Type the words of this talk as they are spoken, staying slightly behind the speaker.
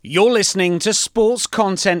You're listening to Sports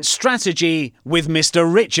Content Strategy with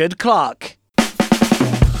Mr. Richard Clark.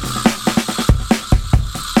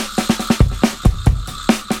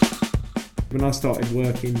 When I started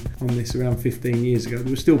working on this around 15 years ago, there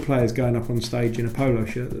were still players going up on stage in a polo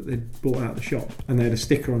shirt that they'd bought out of the shop, and they had a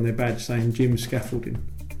sticker on their badge saying Gym Scaffolding.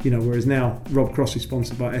 Whereas now Rob Cross is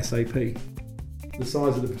sponsored by SAP. The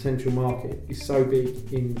size of the potential market is so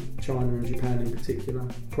big in China and Japan in particular,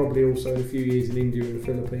 probably also in a few years in India and the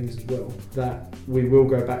Philippines as well, that we will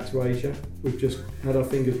go back to Asia. We've just had our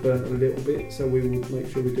fingers burnt a little bit, so we will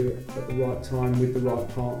make sure we do it at the right time with the right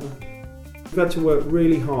partner. We've had to work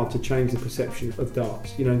really hard to change the perception of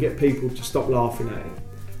darts, and get people to stop laughing at it.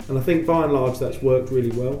 And I think by and large that's worked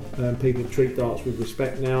really well. People treat darts with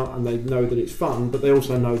respect now, and they know that it's fun, but they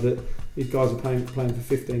also know that these guys are playing for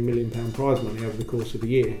 £15 million prize money over the course of a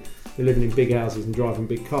year. They're living in big houses and driving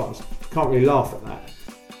big cars. Can't really laugh at that.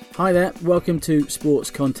 Hi there, welcome to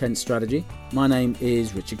Sports Content Strategy. My name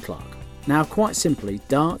is Richard Clark. Now, quite simply,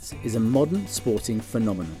 darts is a modern sporting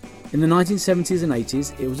phenomenon. In the 1970s and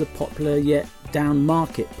 80s, it was a popular yet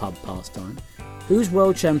down-market pub pastime, whose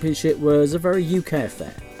World Championship was a very UK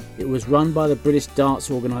affair. It was run by the British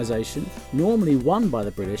Darts Organisation, normally won by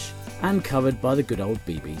the British, and covered by the good old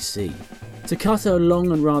BBC. To cut a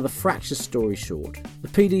long and rather fractious story short, the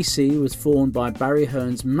PDC was formed by Barry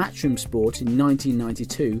Hearn's Matchroom Sport in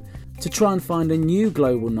 1992 to try and find a new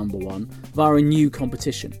global number one via a new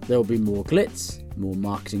competition. There will be more glitz, more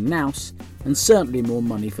marketing nous, and certainly more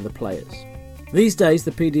money for the players. These days,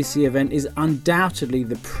 the PDC event is undoubtedly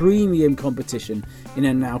the premium competition in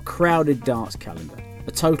a now crowded darts calendar.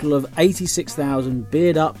 A total of 86,000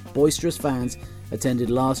 beard-up, boisterous fans attended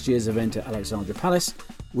last year's event at Alexandra Palace,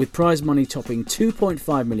 with prize money topping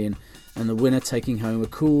 £2.5 million and the winner taking home a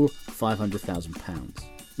cool £500,000.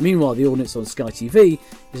 Meanwhile, the audience on Sky TV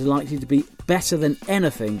is likely to be better than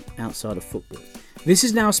anything outside of football. This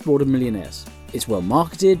is now a sport of millionaires. It's well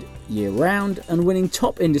marketed, year-round, and winning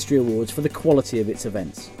top industry awards for the quality of its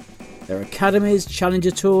events. There are academies,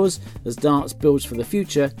 challenger tours as darts builds for the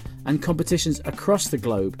future, and competitions across the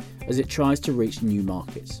globe as it tries to reach new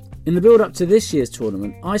markets. In the build-up to this year's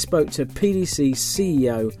tournament, I spoke to PDC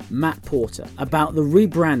CEO Matt Porter about the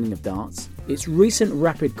rebranding of darts, its recent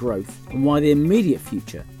rapid growth, and why the immediate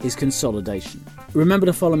future is consolidation. Remember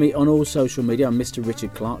to follow me on all social media. I'm Mr.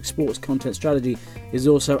 Richard Clark. Sports Content Strategy is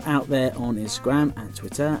also out there on Instagram and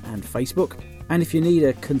Twitter and Facebook. And if you need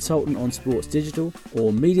a consultant on sports digital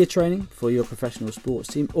or media training for your professional sports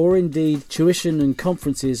team, or indeed tuition and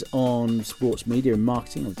conferences on sports media and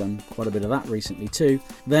marketing, I've done quite a bit of that recently too,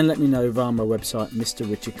 then let me know via my website,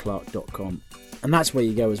 mrrichardclark.com. And that's where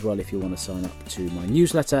you go as well if you want to sign up to my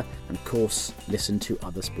newsletter and, of course, listen to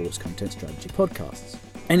other Sports Content Strategy podcasts.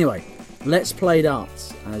 Anyway, let's play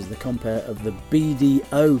darts, as the compere of the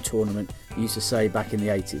BDO tournament used to say back in the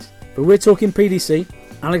 80s. But we're talking PDC,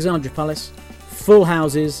 Alexandra Palace, full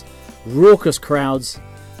houses, raucous crowds,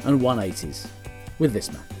 and 180s. With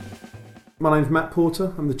this man. My name's Matt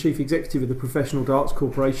Porter. I'm the Chief Executive of the Professional Darts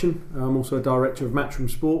Corporation. I'm also a Director of Matchroom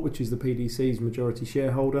Sport, which is the PDC's majority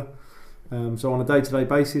shareholder. So on a day-to-day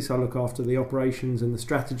basis, I look after the operations and the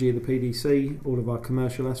strategy of the PDC, all of our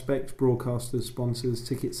commercial aspects, broadcasters, sponsors,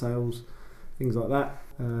 ticket sales, things like that.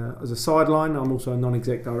 As a sideline, I'm also a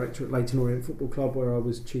non-exec director at Leyton Orient Football Club, where I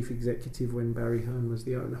was Chief Executive when Barry Hearn was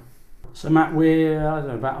the owner. So Matt, we're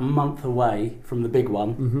about a month away from the big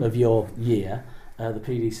one of your year, the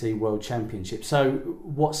PDC World Championship. So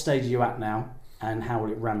what stage are you at now, and how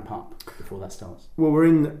will it ramp up before that starts? Well, we're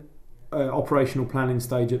in operational planning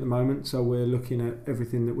stage at the moment, so we're looking at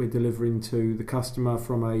everything that we're delivering to the customer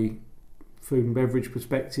from a food and beverage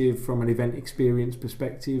perspective, from an event experience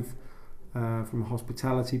perspective, from a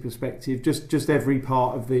hospitality perspective, just every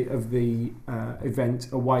part of the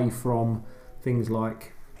event, away from things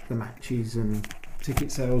like the matches and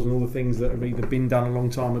ticket sales and all the things that have either been done a long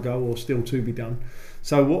time ago or still to be done.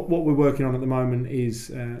 So what we're working on at the moment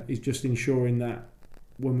is just ensuring that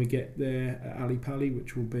when we get there at Ali Pali,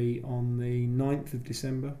 which will be on the 9th of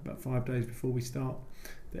December, about 5 days before we start,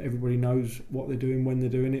 that everybody knows what they're doing, when they're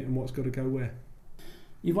doing it, and what's got to go where.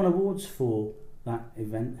 You've won awards for that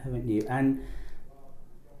event, haven't you? And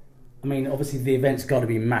I mean, obviously the event's got to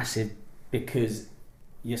be massive because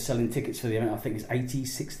you're selling tickets for the event. I think it's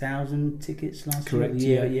 86,000 tickets last Correct,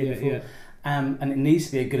 year. yeah, Before. yeah. And it needs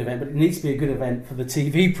to be a good event, but it needs to be a good event for the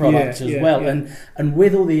TV product as well. Yeah. And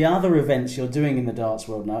with all the other events you're doing in the darts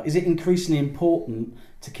world now, is it increasingly important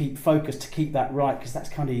to keep focused, to keep that right? Because that's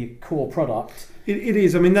kind of your core product. It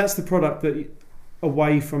is. I mean, that's the product that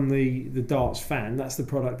away from the darts fan. That's the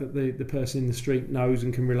product that the person in the street knows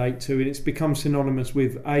and can relate to, and it's become synonymous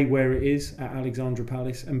with A, where it is at Alexandra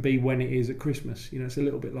Palace, and B, when it is at Christmas. You know, it's a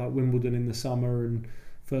little bit like Wimbledon in the summer and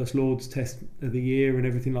First Lord's Test of the year and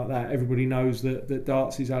everything like that. Everybody knows that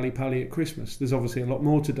darts is Ali Pali at Christmas. There's obviously a lot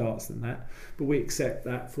more to darts than that, but we accept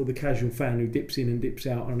that for the casual fan who dips in and dips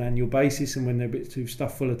out on an annual basis, and when they're a bit too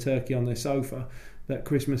stuffed full of turkey on their sofa, that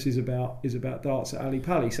Christmas is about darts at Ali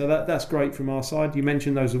Pali. So that's great from our side. You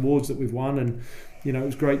mentioned those awards that we've won, and you know, it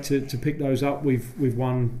was great to pick those up. We've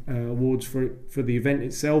won awards for the event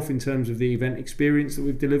itself in terms of the event experience that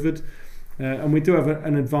we've delivered, and we do have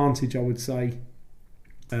an advantage, I would say,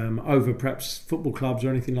 over perhaps football clubs or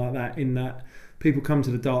anything like that, in that people come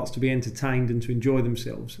to the darts to be entertained and to enjoy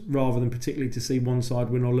themselves, rather than particularly to see one side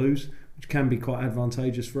win or lose, which can be quite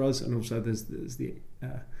advantageous for us. And also there's the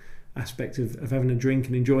aspect of having a drink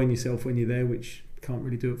and enjoying yourself when you're there, which can't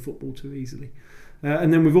really do at football too easily.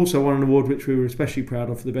 And then we've also won an award which we were especially proud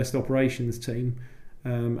of for the best operations team.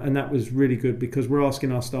 And that was really good, because we're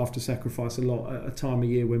asking our staff to sacrifice a lot at a time of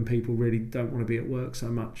year when people really don't want to be at work so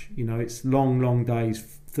much. You know, it's long days,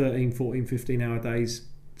 13, 14, 15 hour days,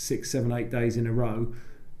 6, 7, 8 days in a row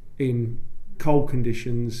in cold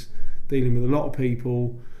conditions, dealing with a lot of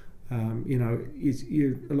people. You know,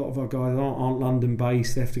 a lot of our guys aren't London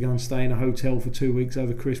based. They have to go and stay in a hotel for 2 weeks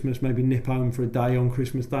over Christmas, maybe nip home for a day on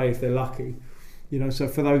Christmas Day if they're lucky. You know, so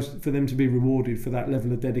for them to be rewarded for that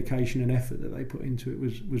level of dedication and effort that they put into it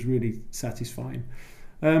was really satisfying.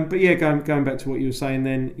 But yeah, going back to what you were saying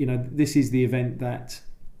then, you know, this is the event that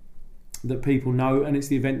people know, and it's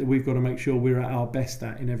the event that we've got to make sure we're at our best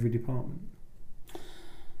at in every department.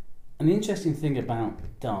 And the interesting thing about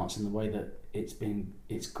darts and the way that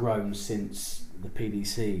it's grown since the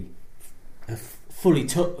PDC fully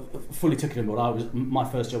took it on board. My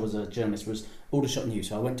first job as a journalist was Aldershot News,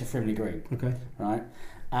 so I went to Frimley Green. Okay. Right,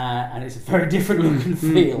 and it's a very different look and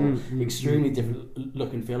feel, extremely different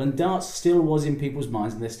look and feel. And darts still was in people's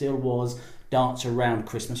minds, and there still was darts around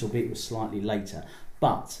Christmas, albeit it was slightly later.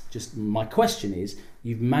 But just my question is,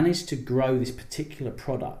 you've managed to grow this particular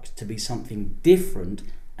product to be something different,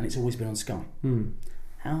 and it's always been on Sky.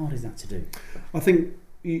 How hard is that to do? I think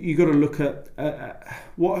you got to look at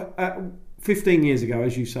what 15 years ago,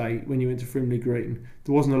 as you say, when you went to Frimley Green,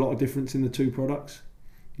 there wasn't a lot of difference in the two products.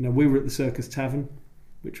 You know, we were at the Circus Tavern,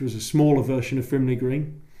 which was a smaller version of Frimley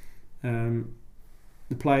Green.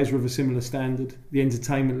 The players were of a similar standard. The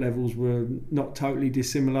entertainment levels were not totally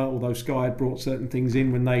dissimilar, although Sky had brought certain things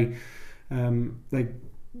in when they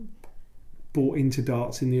bought into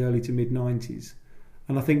darts in the early to mid 90s.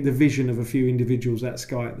 And I think the vision of a few individuals at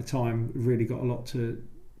Sky at the time really got a lot to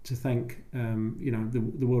thank. You know,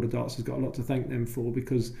 the world of darts has got a lot to thank them for,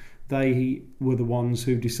 because they were the ones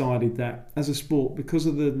who decided that as a sport, because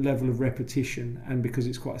of the level of repetition and because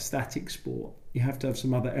it's quite a static sport, you have to have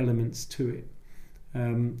some other elements to it.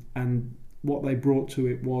 And what they brought to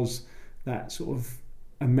it was that sort of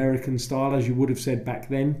American style, as you would have said back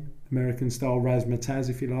then, American style razzmatazz,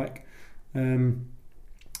 if you like.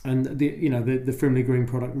 And the Frimley Green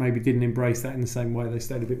product maybe didn't embrace that in the same way. They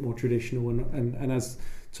stayed a bit more traditional, and as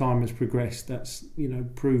time has progressed, that's, you know,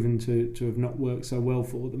 proven to have not worked so well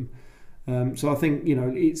for them. So I think, you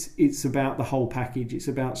know, it's about the whole package. It's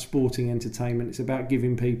about sporting entertainment. It's about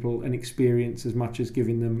giving people an experience as much as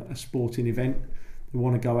giving them a sporting event. They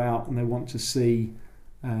want to go out and they want to see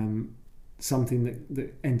something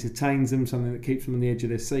that entertains them, something that keeps them on the edge of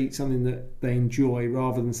their seat, something that they enjoy,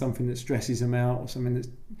 rather than something that stresses them out, or something that's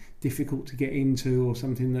difficult to get into, or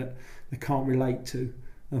something that they can't relate to.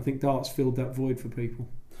 And I think darts filled that void for people.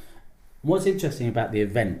 What's interesting about the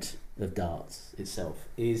event of darts itself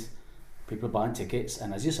is people are buying tickets,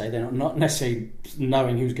 and as you say, they're not necessarily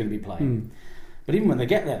knowing who's going to be playing. But even when they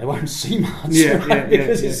get there, they won't see much,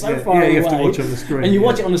 because it's so far away. You have to watch on the screen. And you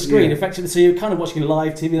watch it on the screen, effectively, so you're kind of watching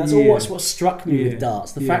live TV. That's all what struck me with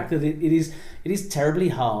darts. The fact that it is terribly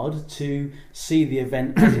hard to see the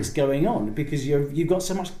event as it's going on, because you've got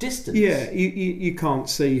so much distance. Yeah, you can't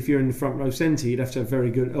see if you're in the front row centre. You'd have to have very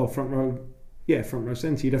good front row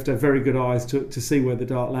centre. You'd have to have very good eyes to see where the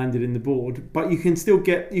dart landed in the board. But you can still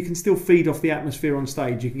feed off the atmosphere on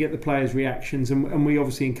stage. You can get the players' reactions, and we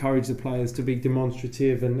obviously encourage the players to be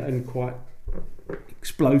demonstrative and quite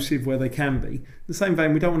explosive where they can be. In the same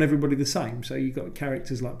vein, we don't want everybody the same. So you've got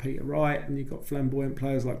characters like Peter Wright, and you've got flamboyant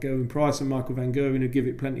players like Gerwyn Price and Michael Van Gerwen who give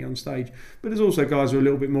it plenty on stage. But there's also guys who are a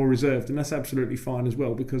little bit more reserved, and that's absolutely fine as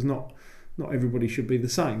well, because not everybody should be the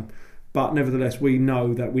same. But nevertheless, we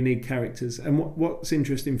know that we need characters. And what's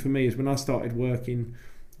interesting for me is when I started working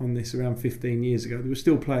on this around 15 years ago, there were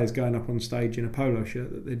still players going up on stage in a polo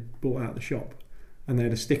shirt that they'd bought out of the shop. and they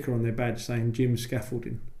had a sticker on their badge saying Jim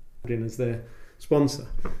Scaffolding as their sponsor.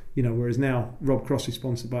 Whereas now Rob Cross is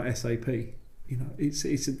sponsored by SAP.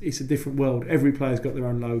 It's a different world. Every player's got their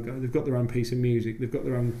own logo. They've got their own piece of music. They've got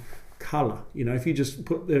their own colour. If you just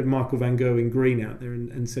put the Michael van Gerwen green out there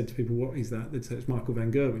and said to people, what is that? They'd say it's Michael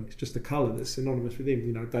van Gerwen. It's just a colour that's synonymous with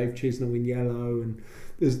him. Dave Chisnell in yellow, and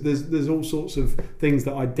there's all sorts of things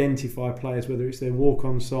that identify players, whether it's their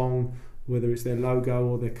walk-on song, whether it's their logo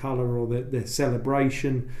or their colour or their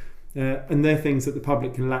celebration, and they're things that the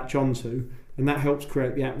public can latch onto, and that helps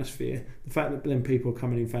create the atmosphere. The fact that then people are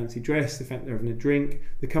coming in fancy dress, the fact they're having a drink,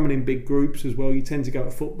 they're coming in big groups as well. You tend to go to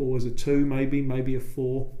football as a 2, maybe a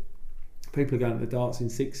 4. People are going to the darts in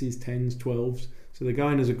 6s, 10s, 12s. So they're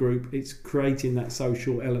going as a group. It's creating that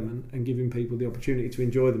social element and giving people the opportunity to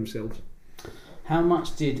enjoy themselves. How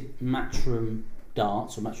much did Matchroom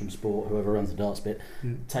Darts or Matchroom Sport, whoever runs the darts bit,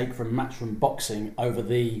 take from Matchroom Boxing over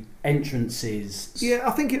the entrances? Yeah,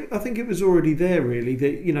 I think it was already there really.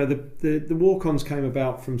 The walk-ons came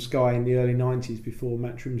about from Sky in the early 90s before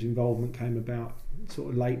Matchroom's involvement came about.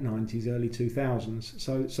 Sort of late 90s, early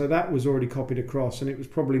 2000s. So that was already copied across, and it was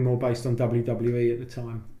probably more based on WWE at the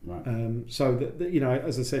time. Right. So that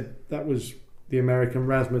as I said, that was the American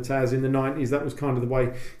razzmatazz in the 90s. That was kind of the way.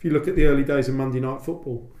 If you look at the early days of Monday Night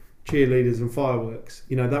Football, cheerleaders and fireworks,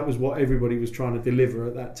 that was what everybody was trying to deliver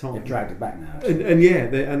at that time. They've dragged it back now. And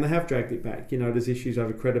they have dragged it back. There's issues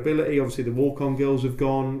over credibility. Obviously, the walk-on girls have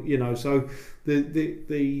gone. So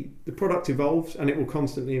the product evolves, and it will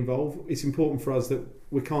constantly evolve. It's important for us that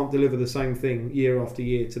we can't deliver the same thing year after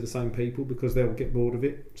year to the same people, because they'll get bored of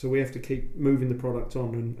it. So we have to keep moving the product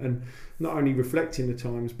on and not only reflecting the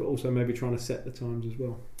times, but also maybe trying to set the times as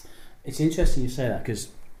well. It's interesting you say that, because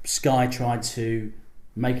Sky tried to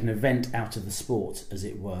make an event out of the sport, as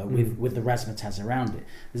it were, with the razzmatazz around it.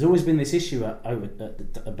 There's always been this issue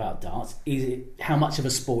about darts. How much of a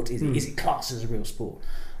sport is it? Is it classed as a real sport?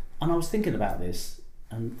 And I was thinking about this,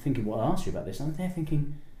 and thinking what I asked you about this, and I'm there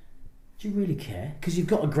thinking, do you really care? Because you've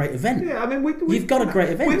got a great event. Yeah, I mean, you've got a great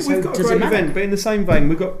event. We've got a great event, but in the same vein,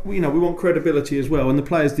 we want credibility as well, and the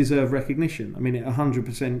players deserve recognition. I mean, it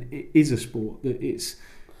 100% is a sport that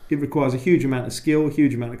it requires a huge amount of skill, a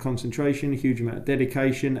huge amount of concentration, a huge amount of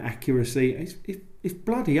dedication, accuracy. It's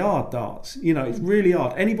bloody hard, darts. It's really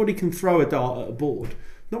hard. Anybody can throw a dart at a board.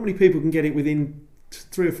 Not many people can get it within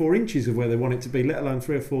 3 or 4 inches of where they want it to be, let alone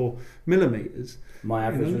 3 or 4 millimetres. My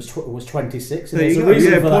average was 26. There you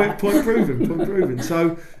go. Point proven.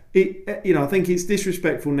 So I think it's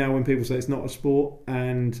disrespectful now when people say it's not a sport,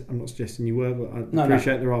 and I'm not suggesting you were, but I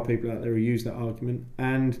appreciate there are people out there who use that argument,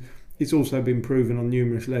 and it's also been proven on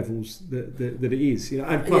numerous levels that it is,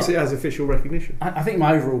 and plus it has official recognition. I think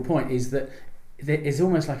my overall point is that there's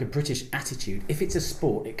almost like a British attitude. If it's a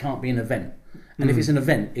sport, it can't be an event. And if it's an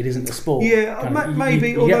event, it isn't a sport. Yeah,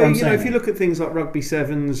 maybe. Although if you look at things like rugby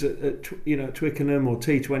sevens at Twickenham, or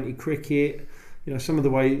T20 cricket, some of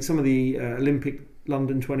the Olympic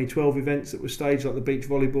London 2012 events that were staged, like the beach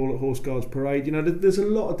volleyball at Horse Guards Parade. There's a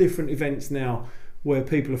lot of different events now where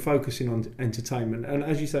people are focusing on entertainment. And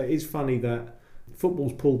as you say, it's funny that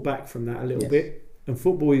football's pulled back from that a little bit, and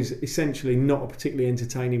football is essentially not a particularly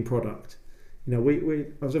entertaining product. I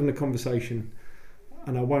was having a conversation,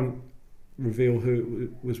 and I won't reveal who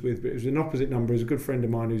it was with, but it was an opposite number. It was a good friend of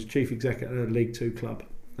mine who's chief executive at a League 2 club,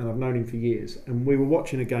 and I've known him for years, and we were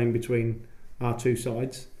watching a game between our two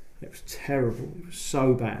sides. It was terrible. It was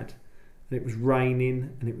so bad, and it was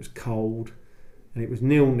raining, and it was cold, and it was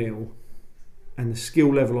 0-0, and the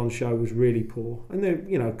skill level on show was really poor, and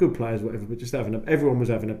they're good players, whatever, but just everyone was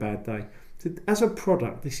having a bad day. So as a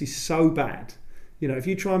product, this is so bad. If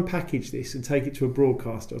you try and package this and take it to a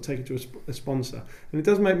broadcaster or take it to a sponsor, and it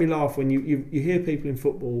does make me laugh when you hear people in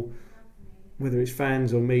football, whether it's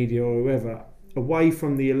fans or media or whoever, away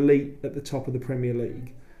from the elite at the top of the Premier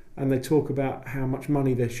League, and they talk about how much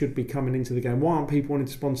money there should be coming into the game. Why aren't people wanting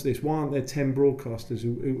to sponsor this? Why aren't there 10 broadcasters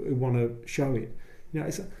who want to show it?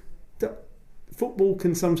 Football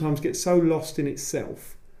can sometimes get so lost in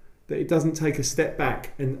itself that it doesn't take a step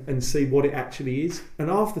back and see what it actually is. And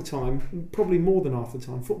half the time, probably more than half the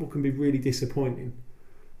time, football can be really disappointing.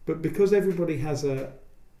 But because everybody has a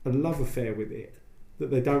love affair with it that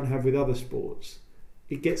they don't have with other sports,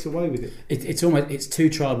 it gets away with it. It's too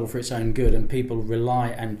tribal for its own good, and people rely,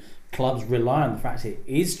 and clubs rely on the fact it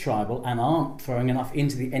is tribal and aren't throwing enough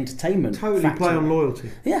into the entertainment. Totally factor. Play on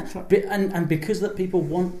loyalty. Yeah, and because that people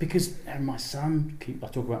want, because my son, I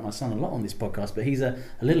talk about my son a lot on this podcast, but he's a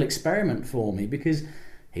little experiment for me, because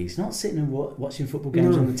He's not sitting and watching football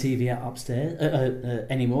games on the TV out upstairs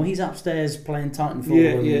anymore. He's upstairs playing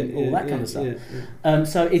Titanfall and all that kind of stuff.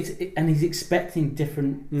 So and he's expecting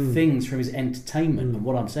different things from his entertainment. And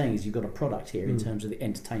what I'm saying is, you've got a product here in terms of the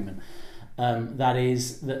entertainment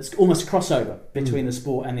that's almost a crossover between the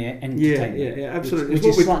sport and the entertainment. Yeah, absolutely. Which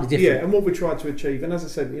is slightly different. Yeah, and what we tried to achieve, and as I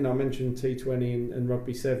said, I mentioned T20 and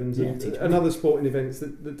Rugby Sevens and other sporting events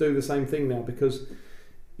that do the same thing now, because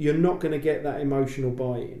you're not going to get that emotional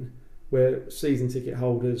buy-in where season ticket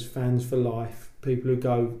holders, fans for life, people who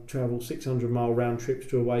travel 600-mile round trips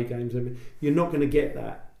to away games, you're not going to get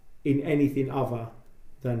that in anything other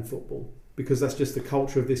than football, because that's just the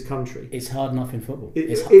culture of this country. It's hard enough in football.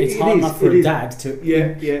 It's hard enough for a dad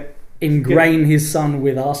to ingrain his son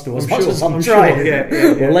with Arsenal as much as I'm trying.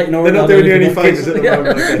 They're not doing you any favours at the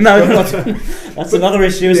moment. No, that's another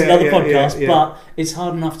issue. It's another podcast. But it's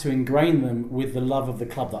hard enough to ingrain them with the love of the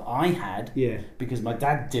club that I had, because my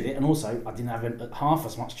dad did it, and also I didn't have half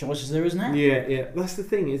as much choice as there is now. That's the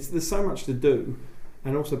thing. There's so much to do.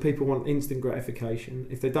 And also, people want instant gratification.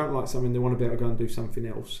 If they don't like something, they want to be able to go and do something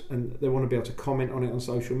else, and they want to be able to comment on it on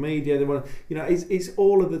social media. They want to, it's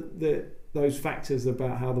all of those factors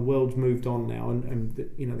about how the world's moved on now, and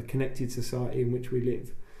the connected society in which we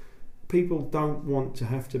live. People don't want to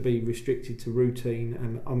have to be restricted to routine,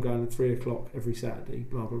 and I'm going at 3:00 every Saturday,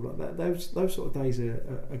 blah blah blah. Those sort of days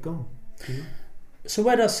are gone. So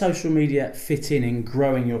where does social media fit in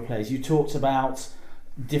growing your players? You talked about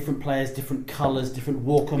different players, different colours, different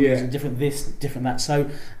walk-ons, and different this, different that. So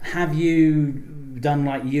have you done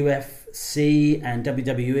like UFC and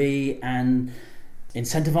WWE and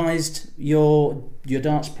incentivised your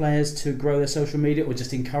darts players to grow their social media, or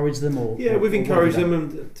just encourage them? We've encouraged them,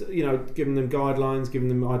 and given them guidelines, given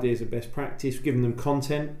them ideas of best practice, given them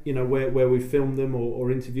content, where we've filmed them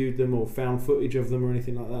or interviewed them or found footage of them or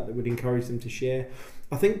anything like that would encourage them to share.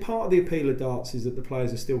 I think part of the appeal of darts is that the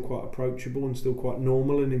players are still quite approachable and still quite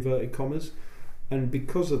normal in inverted commas. And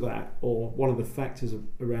because of that, or one of the factors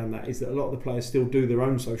around that, is that a lot of the players still do their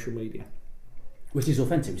own social media. Which is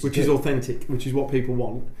authentic. Which is what people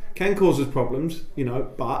want. Can cause us problems,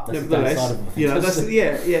 but that's nevertheless,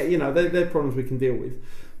 they're problems we can deal with.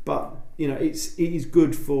 But it is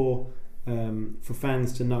good for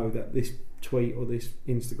fans to know that this tweet or this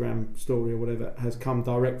Instagram story or whatever has come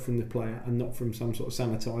direct from the player and not from some sort of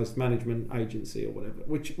sanitised management agency or whatever,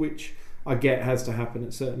 which I get has to happen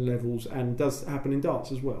at certain levels and does happen in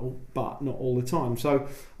darts as well, but not all the time. So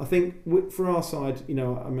I think for our side,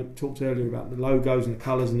 I talked earlier about the logos and the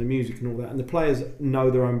colours and the music and all that, and the players know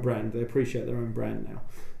their own brand. They appreciate their own brand now.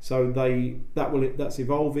 So that's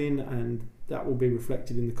evolving, and that will be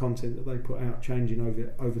reflected in the content that they put out, changing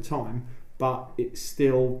over time. But it's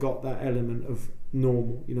still got that element of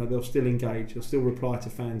normal. They'll still engage. They'll still reply to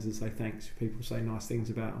fans and say thanks if people say nice things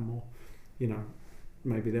about them, or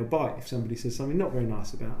maybe they'll bite if somebody says something not very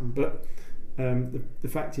nice about them. But the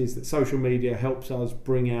fact is that social media helps us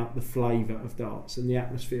bring out the flavour of darts and the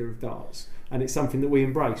atmosphere of darts, and it's something that we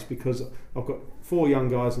embrace, because I've got 4 young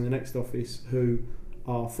guys in the next office who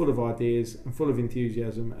are full of ideas and full of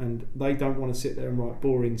enthusiasm, and they don't want to sit there and write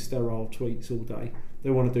boring, sterile tweets all day. They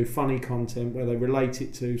want to do funny content where they relate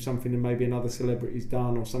it to something that maybe another celebrity's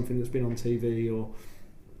done, or something that's been on TV, or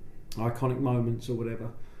iconic moments or whatever.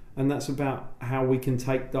 And that's about how we can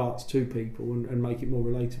take darts to people and make it more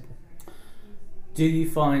relatable. Do you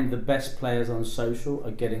find the best players on social are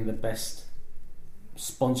getting the best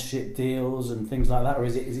sponsorship deals and things like that, or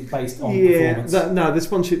is it based on performance? No, the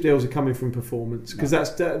sponsorship deals are coming from performance, because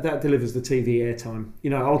that delivers the TV airtime.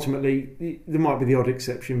 Ultimately there might be the odd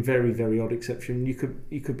exception, very very odd exception. You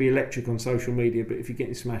could be electric on social media, but if you're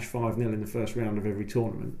getting smashed 5-0 in the first round of every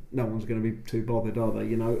tournament, no one's going to be too bothered, are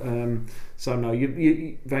they? So no,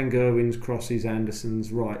 you Van Gerwen's, Crosses,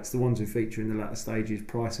 Andersons, Wrights, the ones who feature in the latter stages,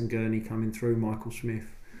 Price and Gurney coming through, Michael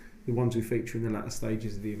Smith, the ones who feature in the latter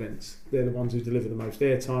stages of the events. They're the ones who deliver the most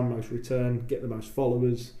airtime, most return, get the most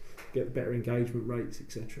followers, get the better engagement rates,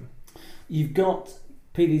 etc. You've got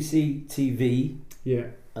PDC TV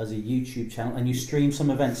as a YouTube channel, and you stream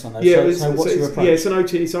some events on those. So what's your approach? It's an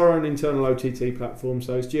OTT. It's our own internal OTT platform.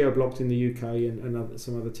 So it's geo-blocked in the UK and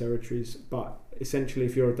some other territories. But essentially,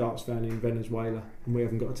 if you're a darts fan in Venezuela, and we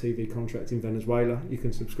haven't got a TV contract in Venezuela, you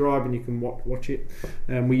can subscribe and you can watch it.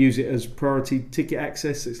 We use it as priority ticket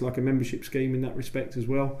access. It's like a membership scheme in that respect as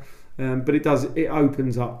well. But it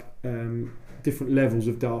opens up different levels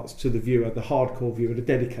of darts to the viewer, the hardcore viewer, the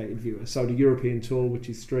dedicated viewer. So the European Tour, which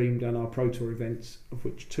is streamed, and our Pro Tour events, of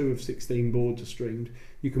which 2 of 16 boards are streamed,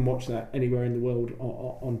 you can watch that anywhere in the world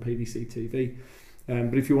on PDC TV.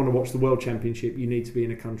 But if you want to watch the World Championship, you need to be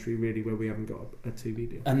in a country really where we haven't got a TV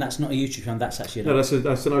deal. And that's not a YouTube channel, that's actually...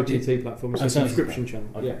 That's an OTT platform. It's a subscription channel.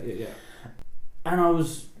 Okay. Yeah. And I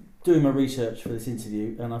was doing my research for this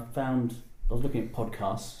interview, and I was looking at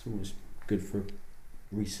podcasts, always good for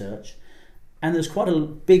research, and there's quite a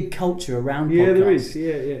big culture around podcasts. Yeah, there is.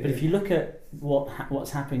 Yeah. But if you look at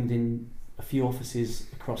what's happened in a few offices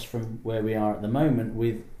across from where we are at the moment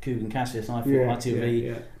with Kugan Cassius,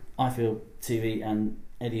 ITV, iFeel TV, and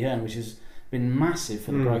Eddie Hearn, which has been massive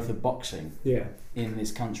for the growth of boxing in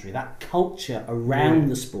this country. That culture around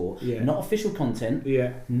the sport, not official content,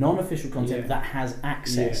 non-official content that has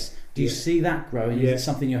access. Do you see that growing? Is it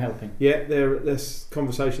something you're helping? Yeah, there's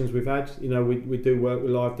conversations we've had. You know, we do work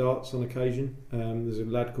with Live Darts on occasion. There's a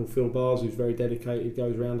lad called Phil Bars who's very dedicated,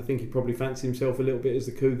 goes around. I think he probably fancies himself a little bit as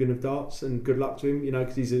the Kugan of darts, and good luck to him, you know,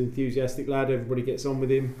 because he's an enthusiastic lad. Everybody gets on with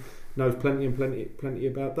him, knows plenty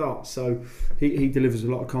about darts. So he delivers a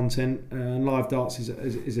lot of content, and Live Darts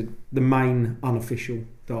is the main unofficial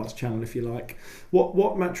darts channel, if you like. What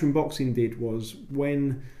Matchroom Boxing did was,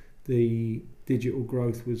 when the digital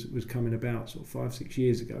growth was coming about sort of 5-6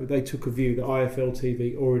 years ago, they took a view that IFL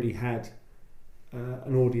TV already had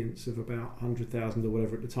an audience of about 100,000 or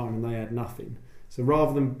whatever at the time, and they had nothing. So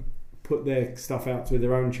rather than put their stuff out to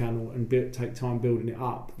their own channel and take time building it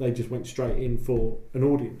up, they just went straight in for an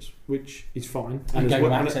audience, which is fine. And gave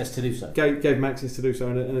them access to do so. Gave them access to do so,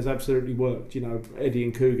 and has absolutely worked. You know, Eddie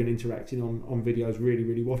and Kugan interacting on videos, really,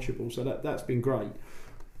 really watchable. So that's been great.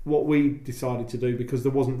 What we decided to do, because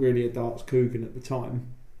there wasn't really a Darts Kugan at the time,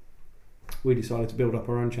 we decided to build up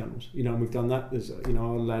our own channels. You know, and we've done that. There's, you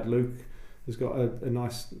know, our lad Luke has got a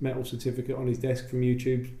nice metal certificate on his desk from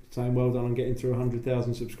YouTube saying well done on getting through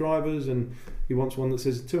 100,000 subscribers, and he wants one that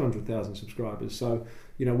says 200,000 subscribers. So,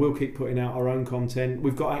 you know, we'll keep putting out our own content.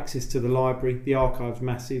 We've got access to the library. The archive's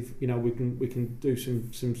massive. You know, we can do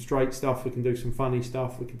some straight stuff. We can do some funny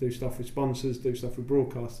stuff. We can do stuff with sponsors, do stuff with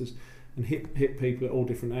broadcasters, and hit people at all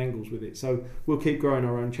different angles with it. So we'll keep growing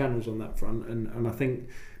our own channels on that front. And I think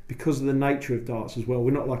because of the nature of darts as well,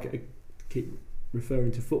 we're not like keep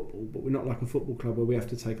referring to football, but we're not like a football club where we have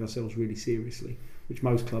to take ourselves really seriously, which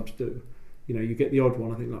most clubs do. You know, you get the odd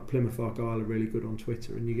one. I think like Plymouth Argyle are really good on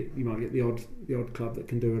Twitter, and you might get the odd club that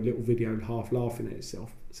can do a little video half laughing at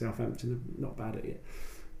itself. Southampton are not bad at it,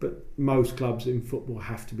 but most clubs in football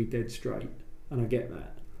have to be dead straight, and I get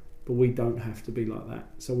that. But we don't have to be like that,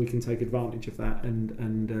 so we can take advantage of that and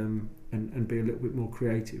be a little bit more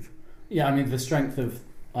creative. Yeah, I mean, the strength of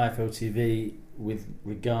IFL TV with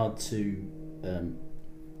regard to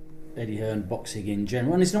Eddie Hearn boxing in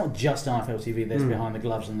general, and it's not just IFL TV. There's Behind the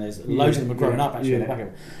Gloves, and there's loads of them are growing up actually. On the back of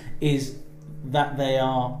it, is that they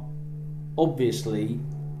are obviously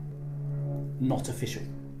not official.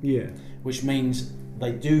 Yeah, which means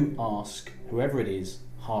they do ask whoever it is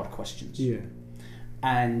hard questions. Yeah.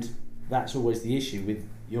 And that's always the issue with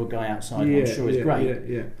your guy outside, who I'm sure is great.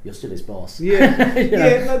 Yeah. You're still his boss. Yeah,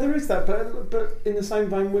 no, there is that. But in the same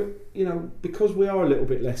vein, you know, because we are a little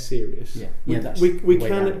bit less serious.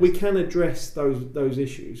 We can address those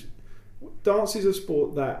issues. Darts is a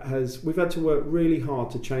sport that we've had to work really hard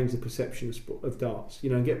to change the perception of darts. You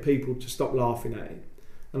know, and get people to stop laughing at it.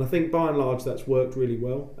 And I think by and large that's worked really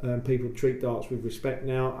well. People treat darts with respect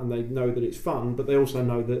now, and they know that it's fun, but they also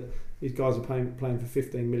know that these guys are playing for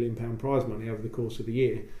 £15 million prize money over the course of the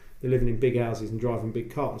year. They're living in big houses and driving big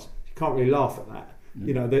cars. You can't really laugh at that. Mm.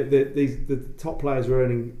 You know, the top players are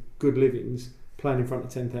earning good livings playing in front of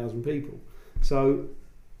 10,000 people. So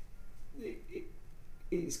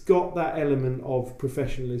it's got that element of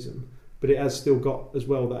professionalism, but it has still got as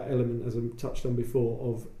well that element, as I touched on before,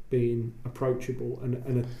 of being approachable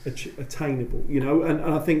and attainable. You know, and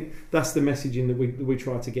I think that's the messaging that we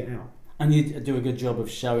try to get out. And you do a good job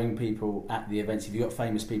of showing people at the events. If you've got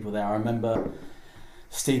famous people there, I remember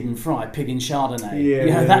Stephen Fry, Pig in Chardonnay.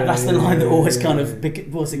 That's the line that always kind of...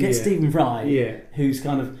 Get Stephen Fry, who's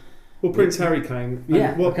kind of... Well, Prince Harry came.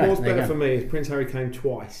 And what was better for me is Prince Harry came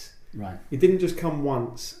twice. Right. He didn't just come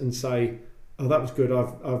once and say, oh, that was good,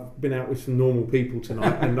 I've been out with some normal people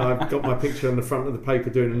tonight and I've got my picture on the front of the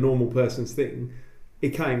paper doing a normal person's thing.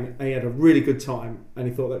 He came and he had a really good time and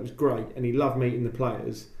he thought that was great and he loved meeting the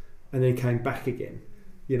players. And then he came back again,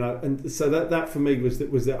 you know, and so that for me was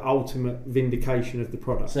the ultimate vindication of the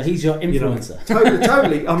product. So he's your influencer. You know,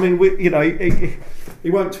 totally. I mean, he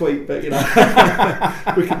won't tweet, but you know,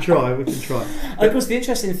 we can try. And of course, the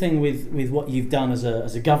interesting thing with what you've done as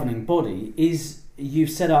a governing body is you've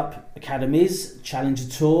set up academies, Challenger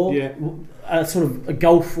Tour, Yeah. a sort of a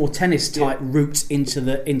golf or tennis type route into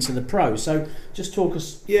the pro. So just talk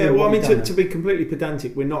us. Yeah, through well, what I you've mean, done to be completely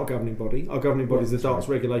pedantic, we're not a governing body. Our governing body is the Darts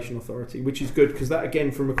Regulation Authority, which is good because that,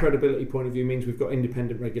 again, from a credibility point of view, means we've got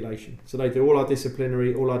independent regulation. So they do all our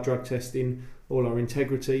disciplinary, all our drug testing, all our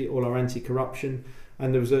integrity, all our anti-corruption.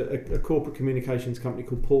 And there was a corporate communications company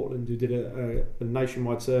called Portland who did a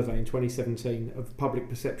nationwide survey in 2017 of public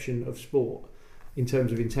perception of sport in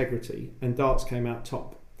terms of integrity, and darts came out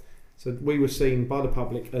top. So we were seen by the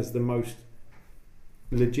public as the most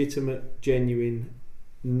legitimate, genuine,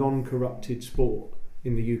 non-corrupted sport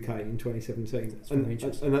in the UK in 2017.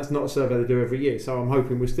 And that's not a survey they do every year, so I'm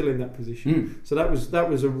hoping we're still in that position. So that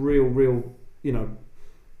was a real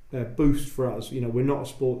boost for us. We're not a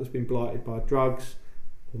sport that's been blighted by drugs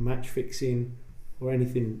or match fixing or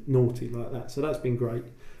anything naughty like that, so that's been great.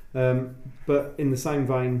 But in the same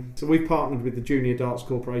vein, so we've partnered with the Junior Darts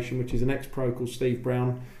Corporation, which is an ex-pro called Steve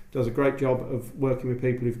Brown, does a great job of working with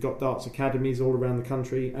people who've got darts academies all around the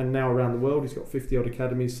country and now around the world. He's got 50 odd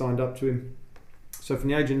academies signed up to him. So from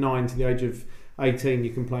the age of 9 to the age of 18 you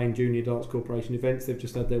can play in Junior Darts Corporation events. They've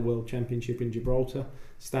just had their World Championship in Gibraltar.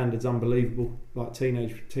 Standards unbelievable, like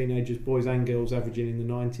teenagers, boys and girls, averaging in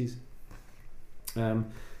the 90s.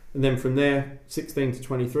 And then from there, 16 to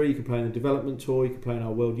 23, you can play in the development tour, you can play in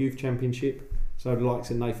our World Youth Championship. So the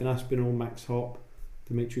likes of Nathan Aspinall, Max Hopp,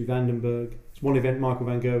 Dimitri Vandenberg. It's one event Michael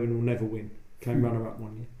van Gerwen will never win. Came runner-up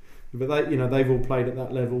one year. But they've all played at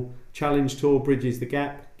that level. Challenge Tour bridges the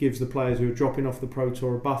gap, gives the players who are dropping off the Pro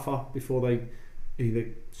Tour a buffer before they either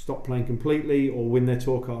stop playing completely or win their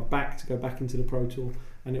tour card back to go back into the Pro Tour.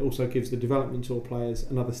 And it also gives the development tour players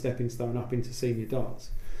another stepping stone up into senior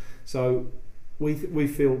darts. So we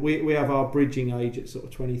feel we have our bridging age at sort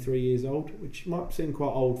of 23 years old, which might seem quite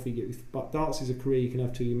old for youth, but darts is a career you can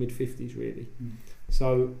have till your mid-50s really.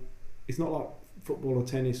 So it's not like football or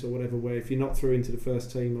tennis or whatever, where if you're not through into the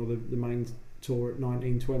first team or the main tour at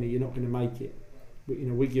 19, 20, you're not going to make it.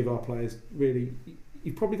 We give our players, really,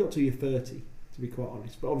 you've probably got till you're 30, to be quite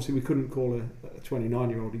honest, but obviously we couldn't call a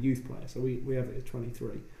 29-year-old a youth player, so we have it at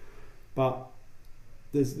 23. But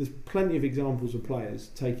there's plenty of examples of players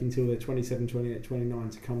taking till they're 27, 28, 29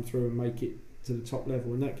 to come through and make it to the top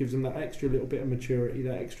level, and that gives them that extra little bit of maturity,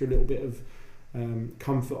 that extra little bit of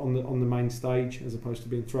comfort on the main stage, as opposed to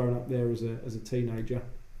being thrown up there as a teenager,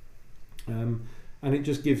 and it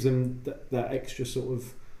just gives them that extra sort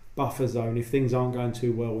of buffer zone. If things aren't going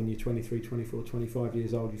too well when you're 23, 24, 25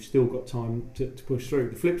 years old, you've still got time to push through.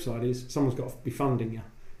 The flip side is someone's got to be funding you.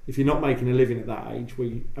 If you're not making a living at that age,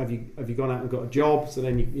 have you gone out and got a job, so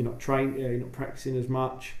then you're not trained, you're not practicing as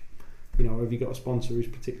much, have you got a sponsor who's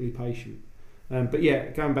particularly patient? But yeah,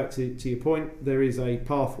 going back to your point, there is a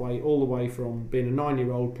pathway all the way from being a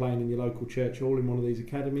 9-year-old playing in your local church hall in one of these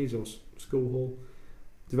academies or school hall,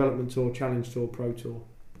 development tour, challenge tour, pro tour,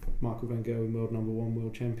 Michael van Gerwen world number 1,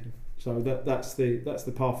 world champion. So that's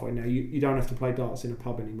the pathway now. You don't have to play darts in a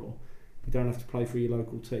pub anymore. You don't have to play for your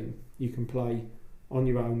local team. You can play on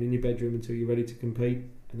your own in your bedroom until you're ready to compete,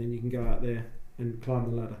 and then you can go out there and climb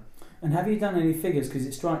the ladder. And have you done any figures? Because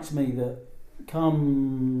it strikes me that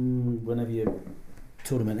come whenever your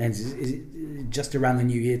tournament ends, is it just around the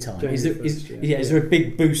New Year time? Is there a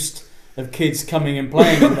big boost of kids coming and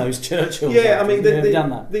playing in those church halls? Yeah, I mean,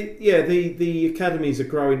 done that? The academies are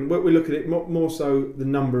growing. We look at it more so the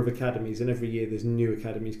number of academies, and every year there's new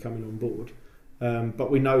academies coming on board. But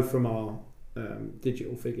we know from our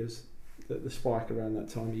digital figures that the spike around that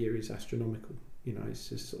time of year is astronomical. It's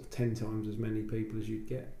just sort of 10 times as many people as you'd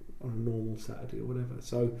get on a normal Saturday or whatever.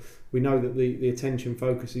 So we know that the attention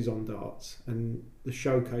focus is on darts, and the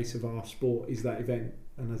showcase of our sport is that event.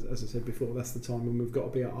 And as I said before, that's the time when we've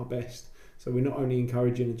got to be at our best. So we're not only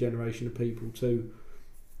encouraging a generation of people to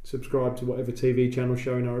subscribe to whatever TV channel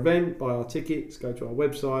showing our event, buy our tickets, go to our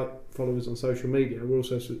website, follow us on social media. We're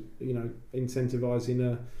also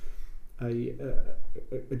incentivising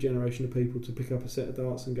a generation of people to pick up a set of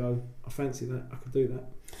darts and go, I fancy that, I could do that.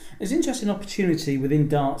 There's an interesting opportunity within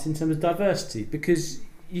darts in terms of diversity, because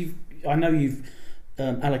I know you've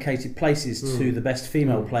allocated places to the best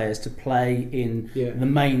female players to play in the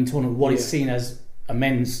main tournament, what is seen as a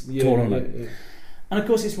men's tournament. Yeah. And of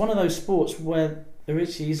course it's one of those sports where there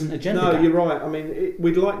actually isn't a gender gap. You're right. I mean,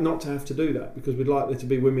 we'd like not to have to do that, because we'd like there to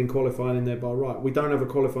be women qualifying in there by right. We don't have a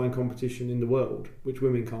qualifying competition in the world which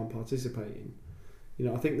women can't participate in.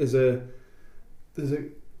 I think there's a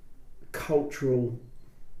cultural,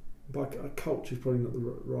 but culture is probably not the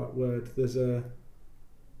right word. There's a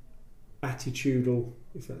attitudinal,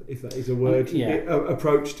 if that is a word,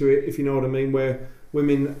 approach to it, if you know what I mean, where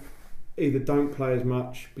women, either don't play as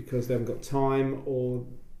much because they haven't got time, or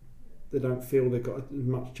they don't feel they've got as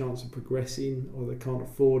much chance of progressing, or they can't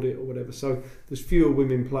afford it, or whatever. So there's fewer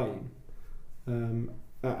women playing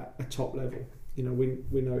at a top level. You know,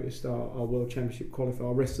 we noticed our World Championship qualifier,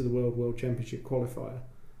 our Rest of the World Championship qualifier,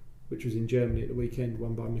 which was in Germany at the weekend,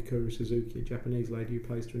 won by Mikuru Suzuki, a Japanese lady who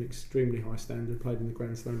plays to an extremely high standard, played in the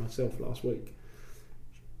Grand Slam herself last week.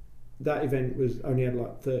 That event only had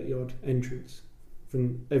like 30 odd entrants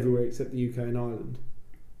from everywhere except the UK and Ireland.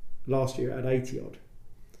 Last year it had 80 odd.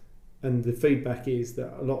 And the feedback is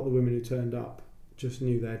that a lot of the women who turned up just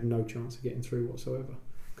knew they had no chance of getting through whatsoever.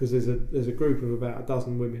 Because there's a group of about a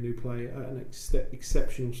dozen women who play at an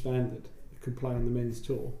exceptional standard that could play on the men's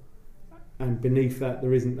tour. And beneath that,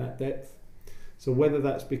 there isn't that depth. So whether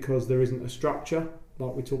that's because there isn't a structure,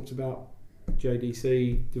 like we talked about,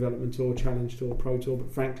 JDC, Development Tour, Challenge Tour, Pro Tour,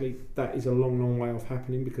 but frankly, that is a long, long way off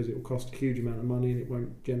happening because it will cost a huge amount of money and it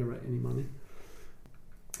won't generate any money.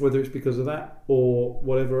 Whether it's because of that or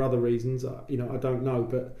whatever other reasons, I don't know,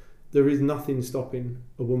 but there is nothing stopping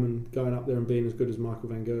a woman going up there and being as good as Michael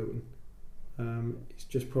van Gerwen. It's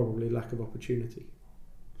just probably lack of opportunity.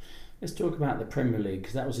 Let's talk about the Premier League,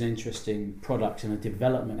 because that was an interesting product and a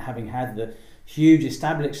development, having had the huge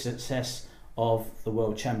established success of the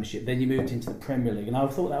World Championship. Then you moved into the Premier League, and I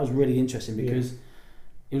thought that was really interesting because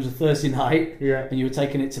it was a Thursday night, and you were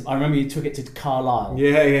taking it to. I remember you took it to Carlisle.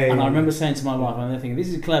 And I remember saying to my wife, I'm thinking, this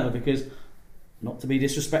is clever because, not to be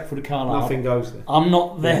disrespectful to Carlisle, nothing goes there. I'm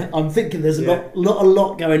not there. I'm thinking there's a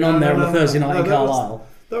lot going on there on a Thursday night in Carlisle.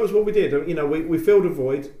 That was what we did. You know, we filled a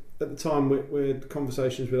void. At the time, we had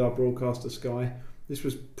conversations with our broadcaster Sky. This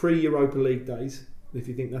was pre-Europa League days, if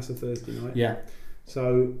you think that's a Thursday night. Yeah.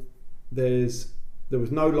 So there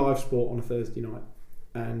was no live sport on a Thursday night,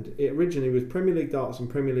 and it originally was Premier League darts and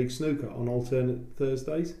Premier League snooker on alternate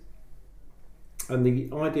Thursdays. And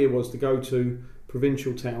the idea was to go to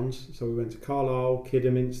provincial towns. So we went to Carlisle,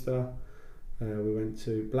 Kidderminster, we went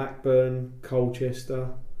to Blackburn, Colchester.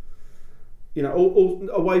 You know, all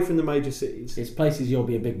away from the major cities. It's places you'll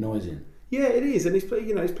be a big noise in. Yeah, it is, and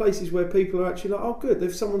it's places where people are actually like, oh, good,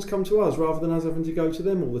 if someone's come to us rather than us having to go to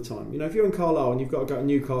them all the time. You know, if you're in Carlisle and you've got to go to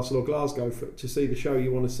Newcastle or Glasgow to see the show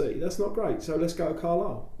you want to see, that's not great. So let's go to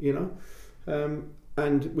Carlisle. You know,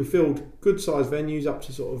 and we filled good-sized venues up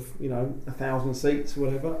to sort of 1,000 seats, or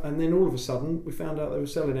whatever. And then all of a sudden, we found out they were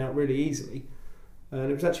selling out really easily. And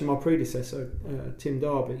it was actually my predecessor, Tim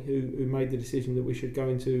Darby, who made the decision that we should go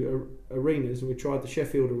into arenas, and we tried the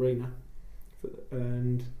Sheffield Arena,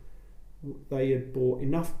 and they had bought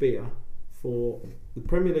enough beer for the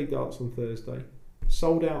Premier League darts on Thursday,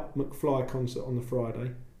 sold out McFly concert on the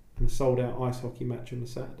Friday, and a sold out ice hockey match on the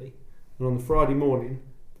Saturday. And on the Friday morning,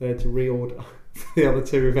 they had to reorder for the other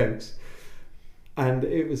two events. And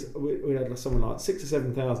it was we had something like 6,000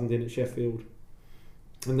 or 7,000 in at Sheffield.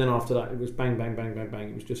 And then after that, it was bang, bang, bang, bang, bang.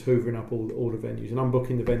 It was just hoovering up all the venues. And I'm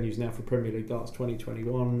booking the venues now for Premier League Darts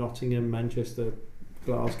 2021, Nottingham, Manchester,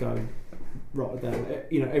 Glasgow, Rotterdam,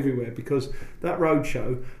 everywhere. Because that road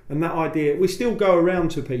show and that idea, we still go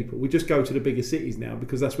around to people. We just go to the bigger cities now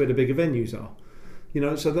because that's where the bigger venues are. You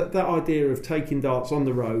know, so that idea of taking darts on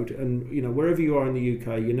the road and, wherever you are in the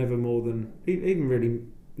UK, you're never more than, even really,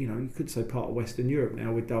 you could say part of Western Europe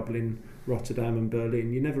now with Dublin, Rotterdam and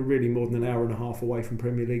Berlin. You're never really more than an hour and a half away from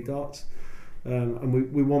Premier League darts. And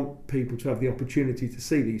we want people to have the opportunity to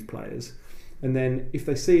see these players. And then if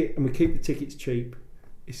they see it and we keep the tickets cheap,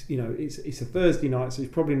 it's a Thursday night, so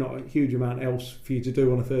there's probably not a huge amount else for you to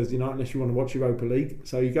do on a Thursday night unless you want to watch Europa League.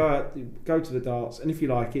 So you go out, go to the darts, and if you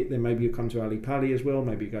like it, then maybe you come to Ali Pali as well.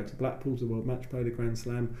 Maybe you go to Blackpool, the World Match Play, the Grand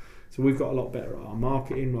Slam. So we've got a lot better at our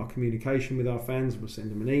marketing, our communication with our fans. We'll send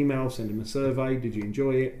them an email, send them a survey. Did you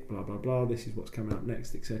enjoy it? Blah, blah, blah. This is what's coming up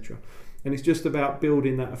next, etc. And it's just about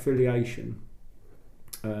building that affiliation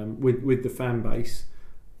with the fan base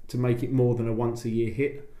to make it more than a once-a-year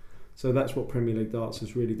hit. So that's what Premier League Darts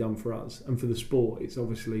has really done for us. And for the sport, it's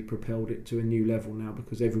obviously propelled it to a new level now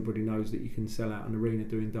because everybody knows that you can sell out an arena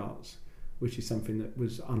doing darts, which is something that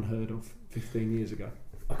was unheard of 15 years ago.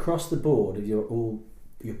 Across the board of your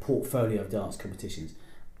portfolio of darts competitions,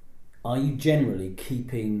 are you generally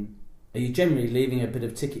leaving a bit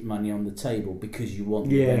of ticket money on the table because you want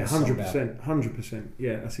the events sold out? 100%.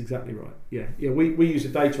 Yeah, that's exactly right. Yeah. We use a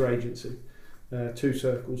data agency, Two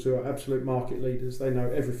Circles, who are absolute market leaders. They know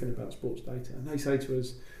everything about sports data, and they say to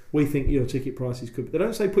us, we think your ticket prices could. They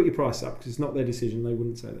don't say put your price up because it's not their decision. They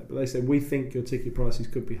wouldn't say that, but they say we think your ticket prices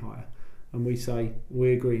could be higher, and we say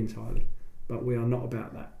we agree entirely. But we are not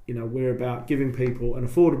about that. We're about giving people an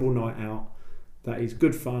affordable night out that is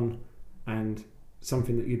good fun and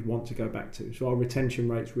something that you'd want to go back to. So our retention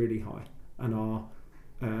rate's really high, and our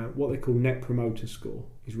what they call net promoter score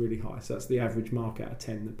is really high. So that's the average mark out of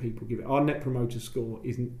 10 that people give it. Our net promoter score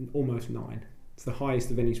is almost 9. It's the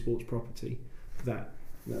highest of any sports property that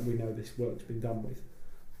we know this work's been done with.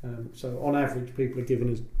 So on average, people are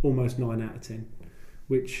given us almost 9 out of 10,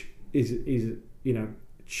 which is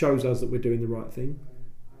shows us that we're doing the right thing.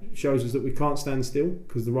 Shows us that we can't stand still,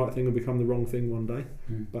 because the right thing will become the wrong thing one day,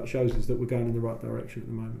 but shows us that we're going in the right direction at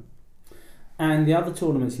the moment. And the other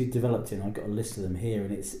tournaments you've developed in, I've got a list of them here,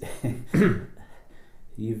 and it's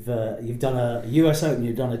you've done a US Open,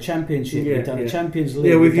 you've done a Championship, you've done a Champions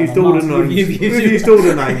League. Yeah, we've used all the names. We've used all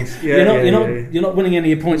the names. Yeah, you're not winning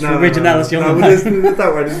any points for originality on the name. Don't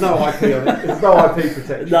worry, there's no IP on it. There's no IP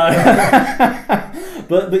protection. No.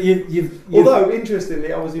 but you've although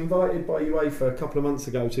interestingly, I was invited by UEFA a couple of months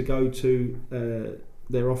ago to go to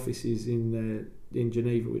their offices in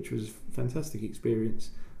Geneva, which was a fantastic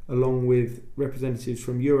experience, along with representatives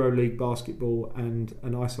from EuroLeague basketball and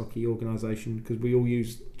an ice hockey organisation, because we all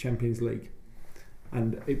use Champions League,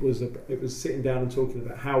 and it was sitting down and talking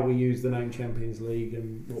about how we use the name Champions League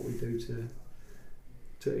and what we do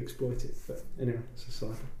to exploit it. But anyway, it's a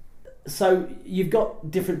side. So you've got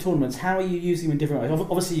different tournaments. How are you using them in different ways?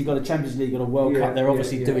 Obviously, you've got a Champions League, you've got a World Cup. They're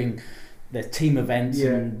obviously doing their team events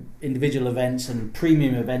and individual events and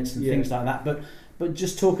premium events and things like that. But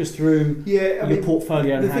just talk us through your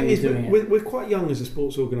portfolio and how you're doing it. We're quite young as a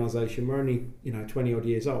sports organisation. We're only 20 odd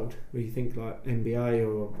years old. We think like NBA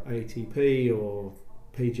or ATP or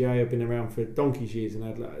PGA have been around for donkey's years and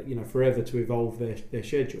had forever to evolve their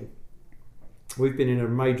schedule. We've been in a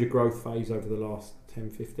major growth phase over the last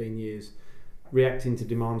 10-15 years, reacting to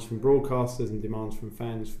demands from broadcasters and demands from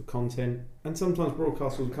fans for content. And sometimes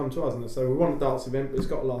broadcasters will come to us and they say, we want a darts event, but it's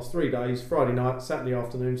got to last 3 days, Friday night, Saturday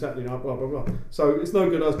afternoon, Saturday night, blah, blah, blah. So it's no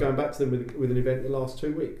good us going back to them with an event that lasts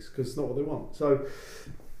 2 weeks, because it's not what they want. So,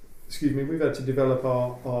 we've had to develop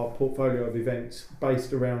our portfolio of events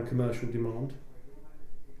based around commercial demand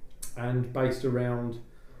and based around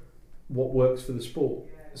what works for the sport.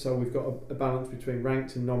 So we've got a balance between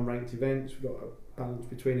ranked and non-ranked events. We've got a balance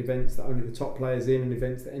between events that only the top players in and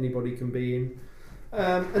events that anybody can be in.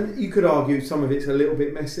 And you could argue some of it's a little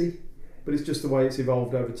bit messy, but it's just the way it's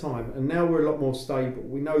evolved over time. And now we're a lot more stable.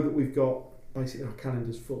 We know that we've got basically our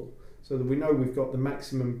calendars full, so that we know we've got the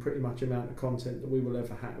maximum pretty much amount of content that we will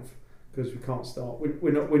ever have, because we can't start.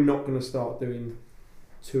 We're not going to start doing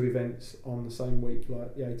 2 events on the same week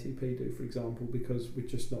like the ATP do, for example, because we're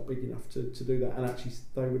just not big enough to do that. And actually,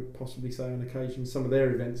 they would possibly say on occasion some of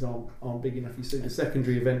their events aren't big enough. You see the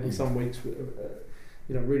secondary event in some weeks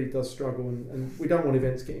really does struggle, and we don't want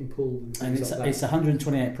events getting pulled and things like that. It's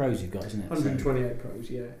 128 pros you've got, isn't it? 128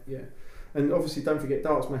 pros, yeah. And obviously, don't forget,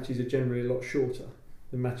 darts matches are generally a lot shorter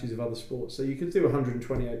than matches of other sports. So you could do a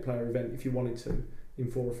 128 player event if you wanted to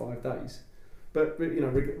in 4 or 5 days. But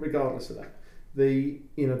regardless of that, the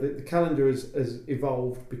calendar has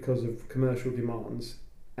evolved because of commercial demands,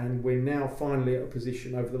 and we're now finally at a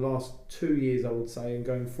position over the last 2 years, I would say, and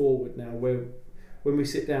going forward now, where when we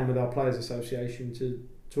sit down with our Players Association to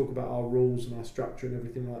talk about our rules and our structure and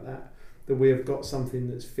everything like that, that we have got something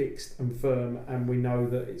that's fixed and firm, and we know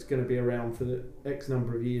that it's going to be around for the X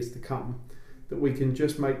number of years to come, that we can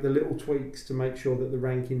just make the little tweaks to make sure that the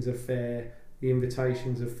rankings are fair, the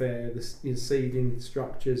invitations are fair, the seeding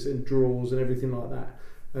structures and draws and everything like that.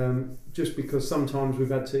 Just because sometimes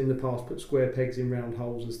we've had to, in the past, put square pegs in round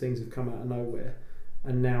holes as things have come out of nowhere,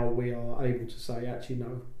 and now we are able to say, actually,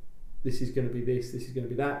 no, this is going to be this is going to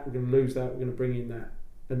be that, we're going to lose that, we're going to bring in that,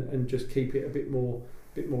 and just keep it a bit more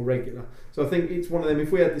regular. So I think it's one of them,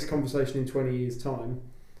 if we had this conversation in 20 years' time,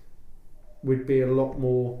 we'd be a lot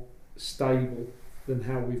more stable than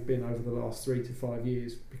how we've been over the last 3 to 5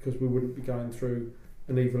 years, because we wouldn't be going through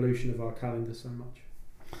an evolution of our calendar so much.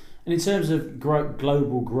 And in terms of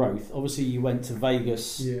global growth, obviously you went to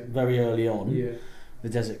Vegas very early on, the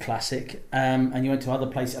Desert Classic, and you went to other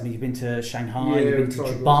places. I mean, you've been to Shanghai, you've been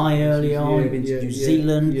to Dubai early on, you've been to New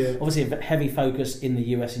Zealand. Obviously a heavy focus in the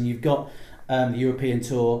US, and you've got the European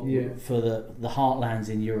tour for the heartlands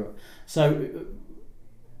in Europe. So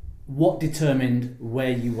what determined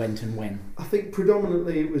where you went and when? I think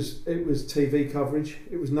predominantly it was TV coverage.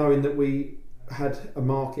 It was knowing that we had a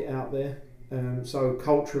market out there. So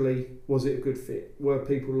culturally, was it a good fit? Were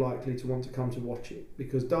people likely to want to come to watch it?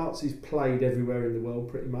 Because darts is played everywhere in the world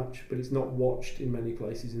pretty much, but it's not watched in many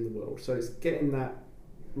places in the world. So it's getting that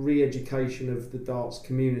re-education of the darts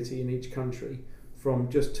community in each country, from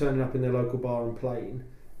just turning up in their local bar and playing,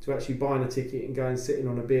 to actually buying a ticket and going sitting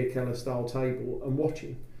on a beer keller style table and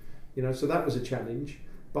watching. So that was a challenge.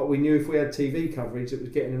 But we knew if we had TV coverage, it was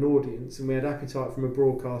getting an audience, and we had appetite from a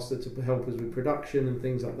broadcaster to help us with production and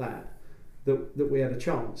things like that. that we had a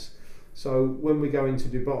chance. So when we go into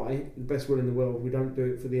Dubai, the best will in the world, we don't do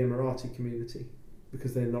it for the Emirati community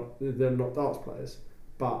because they're not darts players,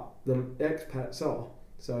 but the expats are.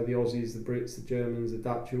 So the Aussies, the Brits, the Germans, the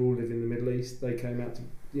Dutch, who all live in the Middle East, they came out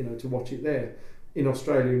to watch it there. In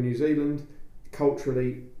Australia and New Zealand,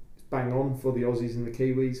 culturally, it's bang on for the Aussies and the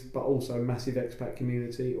Kiwis, but also massive expat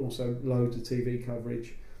community, also loads of TV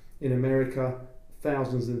coverage. In America,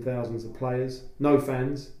 thousands and thousands of players, no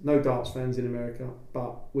darts fans in America,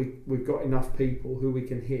 but we've got enough people who we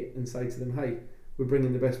can hit and say to them, hey, we're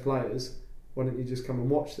bringing the best players, why don't you just come and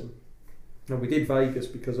watch them? Now, we did Vegas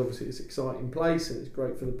because obviously it's an exciting place and it's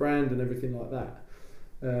great for the brand and everything like that,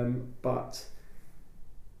 but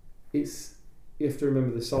you have to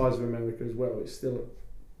remember the size of America as well. It's still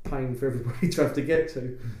a pain for everybody to have to get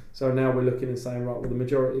to. So now we're looking and saying, right, well, the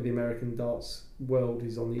majority of the American darts world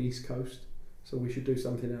is on the East Coast, so we should do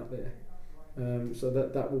something out there. So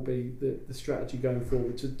that will be the strategy going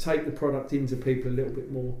forward, to take the product into people a little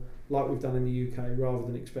bit more, like we've done in the UK, rather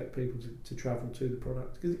than expect people to travel to the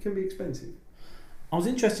product, because it can be expensive. I was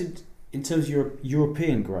interested in terms of your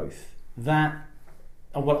European growth. That,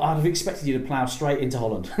 well, I'd have expected you to plough straight into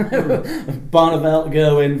Holland. Barneveld,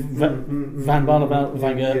 Gerwin, Van Barneveld,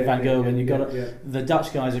 Van Gerwen. The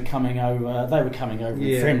Dutch guys are coming over. They were coming over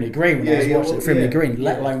in Frimley Green when I was watching at Frimley Green,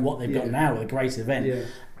 let alone what they've got now with a great event. Yeah.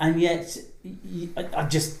 And yet, I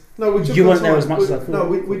just... you weren't there as much as I thought. No,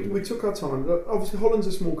 we took our time. Obviously, Holland's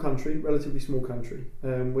a small country, relatively small country.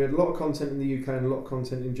 We had a lot of content in the UK and a lot of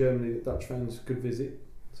content in Germany that Dutch fans could visit.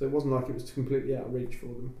 So it wasn't like it was completely out of reach for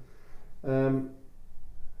them.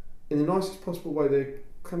 In the nicest possible way, they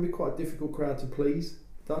can be quite a difficult crowd to please,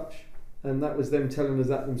 Dutch, and that was them telling us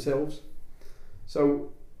that themselves.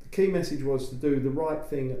 So the key message was to do the right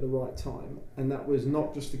thing at the right time, and that was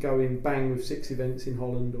not just to go in bang with 6 events in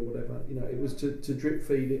Holland or whatever. It was to drip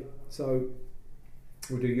feed it. So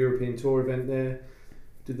we'll do a European Tour event there,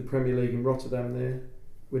 did the Premier League in Rotterdam there.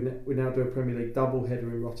 We now do a Premier League double header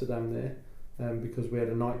in Rotterdam there, because we had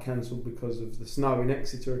a night cancelled because of the snow in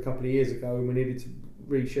Exeter a couple of years ago, and we needed to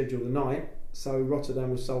reschedule the night. So Rotterdam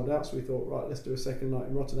was sold out, so we thought, right, let's do a second night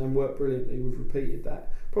in Rotterdam. Worked brilliantly. We've repeated that.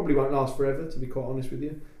 Probably won't last forever, to be quite honest with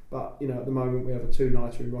you, but at the moment we have a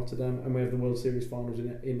 2-nighter in Rotterdam and we have the World Series finals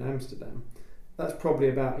in Amsterdam. That's probably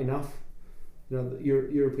about enough, the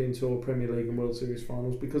European Tour, Premier League and World Series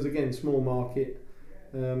finals, because again, small market,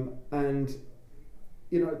 and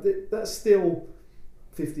that's still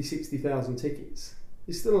 50,000-60,000 tickets.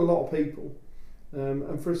 It's still a lot of people.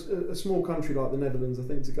 And for a small country like the Netherlands, I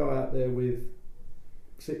think to go out there with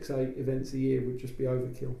 6-8 events a year would just be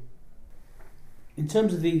overkill. In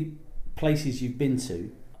terms of the places you've been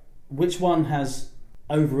to, which one has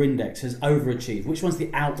over-indexed, has overachieved? Which one's the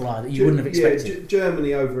outlier that you wouldn't have expected?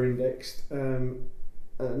 Germany over-indexed, and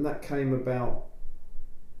that came about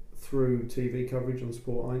through TV coverage on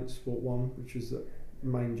Sport 1, which was the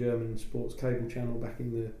main German sports cable channel back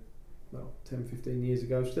in the 10-15 years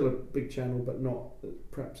ago. Still a big channel, but not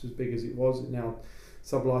perhaps as big as it was. It now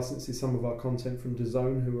sub-licenses some of our content from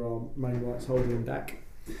DAZN, who are our main rights holder in DAC.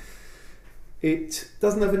 It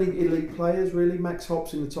doesn't have any elite players really. Max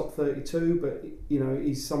Hopp's in the top 32, but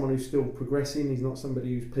he's someone who's still progressing. He's not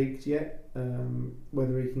somebody who's peaked yet.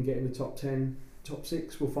 Whether he can get in the top 10, top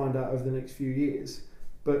 6, we'll find out over the next few years.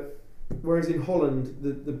 But whereas in Holland,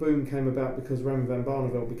 the boom came about because Raymond van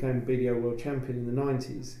Barneveld became a BDO world champion in the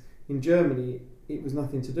 90s. In Germany, it was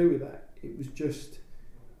nothing to do with that. It was just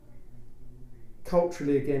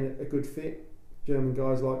culturally, again, a good fit. German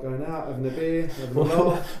guys like going out, having a beer, having a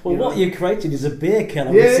laugh. What you created is a beer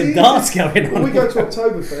keller with some darts going on. Well, we go to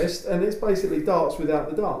Oktoberfest and it's basically darts without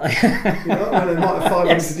the darts. They might have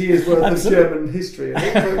 500 years worth of German history in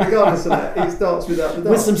it, but regardless of that, it's darts without the darts.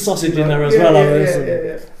 With some sausage in there as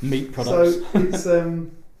well. Meat products. So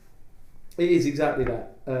it is exactly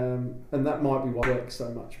that. And that might be why it works so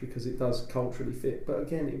much, because it does culturally fit. But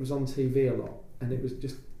again, it was on TV a lot, and it was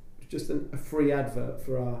just a free advert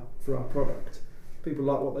for our product. People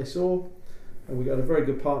like what they saw, and we got a very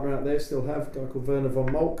good partner out there, still have, a guy called Werner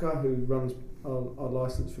von Moltke, who runs our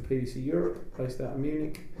license for PDC Europe, based out of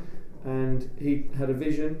Munich. And he had a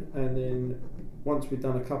vision, and then once we'd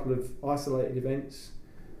done a couple of isolated events,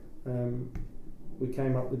 we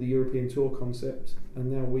came up with the European Tour concept,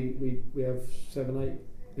 and now we have 7-8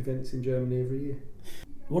 events in Germany every year.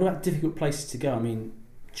 What about difficult places to go? I mean,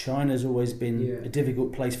 China's always been a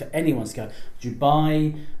difficult place for anyone to go.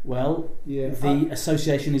 Dubai, the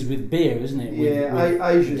association is with beer, isn't it?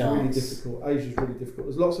 Asia's really difficult.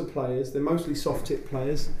 There's lots of players. They're mostly soft-tip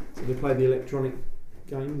players, so they play the electronic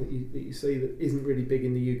game that you see that isn't really big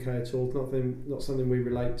in the UK at all. Not something we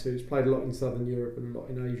relate to. It's played a lot in Southern Europe and a lot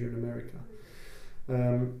in Asia and America.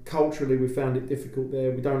 Culturally, we found it difficult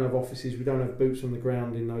there. We don't have offices, we don't have boots on the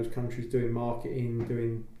ground in those countries doing marketing,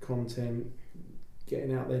 doing content,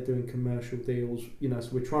 getting out there doing commercial deals. So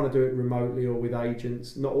we're trying to do it remotely or with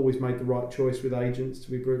agents. Not always made the right choice with agents,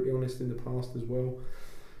 to be brutally honest, in the past as well.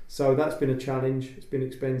 So that's been a challenge. It's been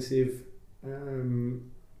expensive,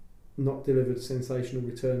 not delivered sensational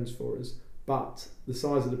returns for us. But the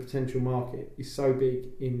size of the potential market is so big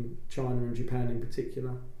in China and Japan in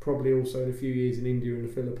particular, probably also in a few years in India and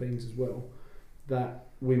the Philippines as well, that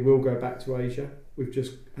we will go back to Asia. We've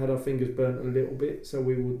just had our fingers burnt a little bit, so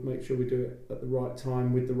we will make sure we do it at the right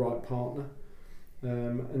time with the right partner,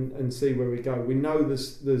 and see where we go. We know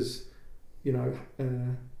there's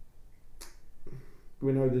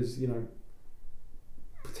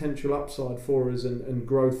potential upside for us and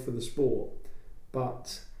growth for the sport,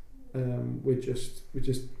 but we're just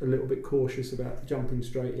a little bit cautious about jumping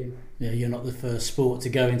straight in. Yeah, you're not the first sport to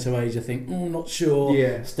go into Asia. Think, not sure.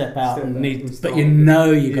 Yeah, step out and need, but start.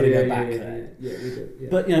 you've got to go back there. Yeah, we do. Yeah.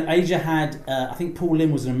 But Asia had, I think Paul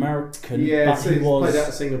Lim was an American. Yeah, but so he played out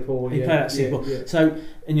of Singapore. He played out of Singapore. Yeah. So,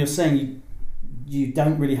 and you're saying you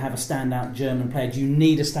don't really have a standout German player. Do you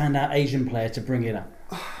need a standout Asian player to bring it up?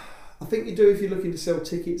 I think you do if you're looking to sell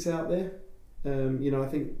tickets out there. I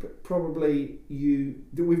think probably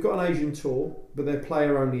we've got an Asian tour, but they're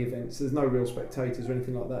player-only events. There's no real spectators or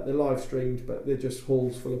anything like that. They're live streamed, but they're just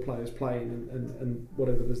halls full of players playing and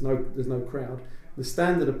whatever. There's no crowd. The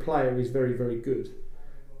standard of player is very, very good,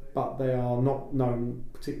 but they are not known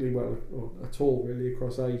particularly well or at all really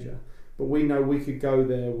across Asia. But we know we could go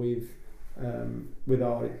there with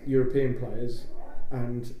our European players,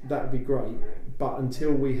 and that would be great. But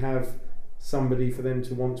until we have somebody for them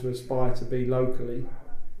to want to aspire to be locally,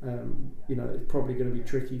 it's probably going to be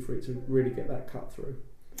tricky for it to really get that cut through.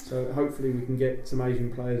 So hopefully we can get some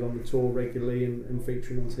Asian players on the tour regularly and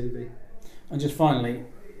featuring on TV. And just finally,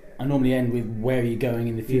 I normally end with where are you going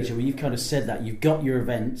in the future? Yeah. Well, you've kind of said that. You've got your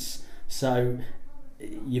events, so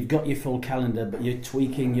you've got your full calendar, but you're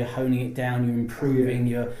tweaking, you're honing it down, you're improving,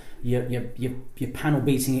 you're panel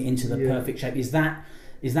beating it into the perfect shape. Is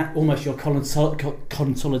that almost your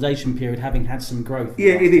consolidation period, having had some growth?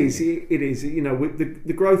 Yeah, it is. It is.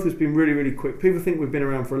 The growth has been really, really quick. People think we've been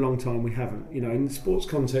around for a long time. We haven't. In the sports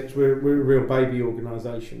context, we're a real baby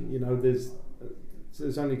organisation.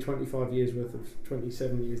 There's only 27 years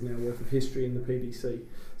now worth of history in the PDC.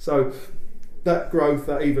 So that growth,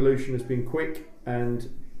 that evolution has been quick and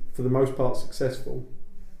for the most part successful.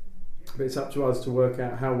 But it's up to us to work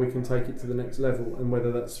out how we can take it to the next level, and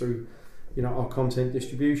whether that's through our content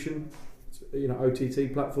distribution,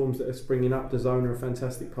 OTT platforms that are springing up. DAZN are a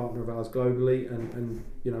fantastic partner of ours globally, and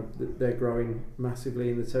they're growing massively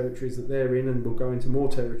in the territories that they're in, and will go into more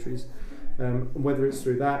territories. Whether it's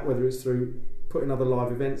through that, whether it's through putting other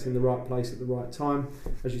live events in the right place at the right time,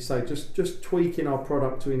 as you say, just tweaking our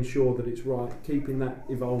product to ensure that it's right, keeping that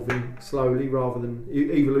evolving slowly rather than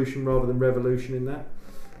evolution rather than revolution in that,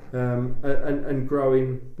 and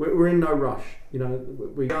growing. We're in no rush.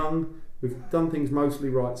 We're young. We've done things mostly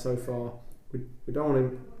right so far. We don't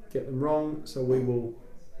want to get them wrong, so we will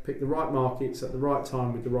pick the right markets at the right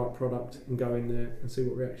time with the right product and go in there and see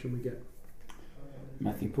what reaction we get.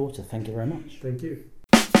 Matthew Porter, thank you very much. Thank you.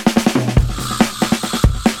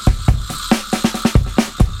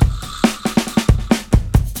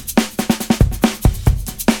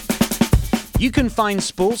 You can find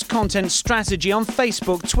Sports Content Strategy on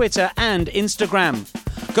Facebook, Twitter and Instagram.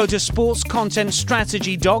 Go to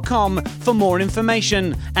sportscontentstrategy.com for more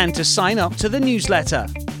information and to sign up to the newsletter.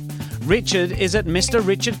 Richard is at Mr.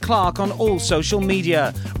 Richard Clark on all social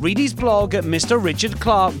media. Read his blog at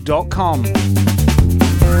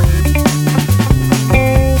mrrichardclark.com.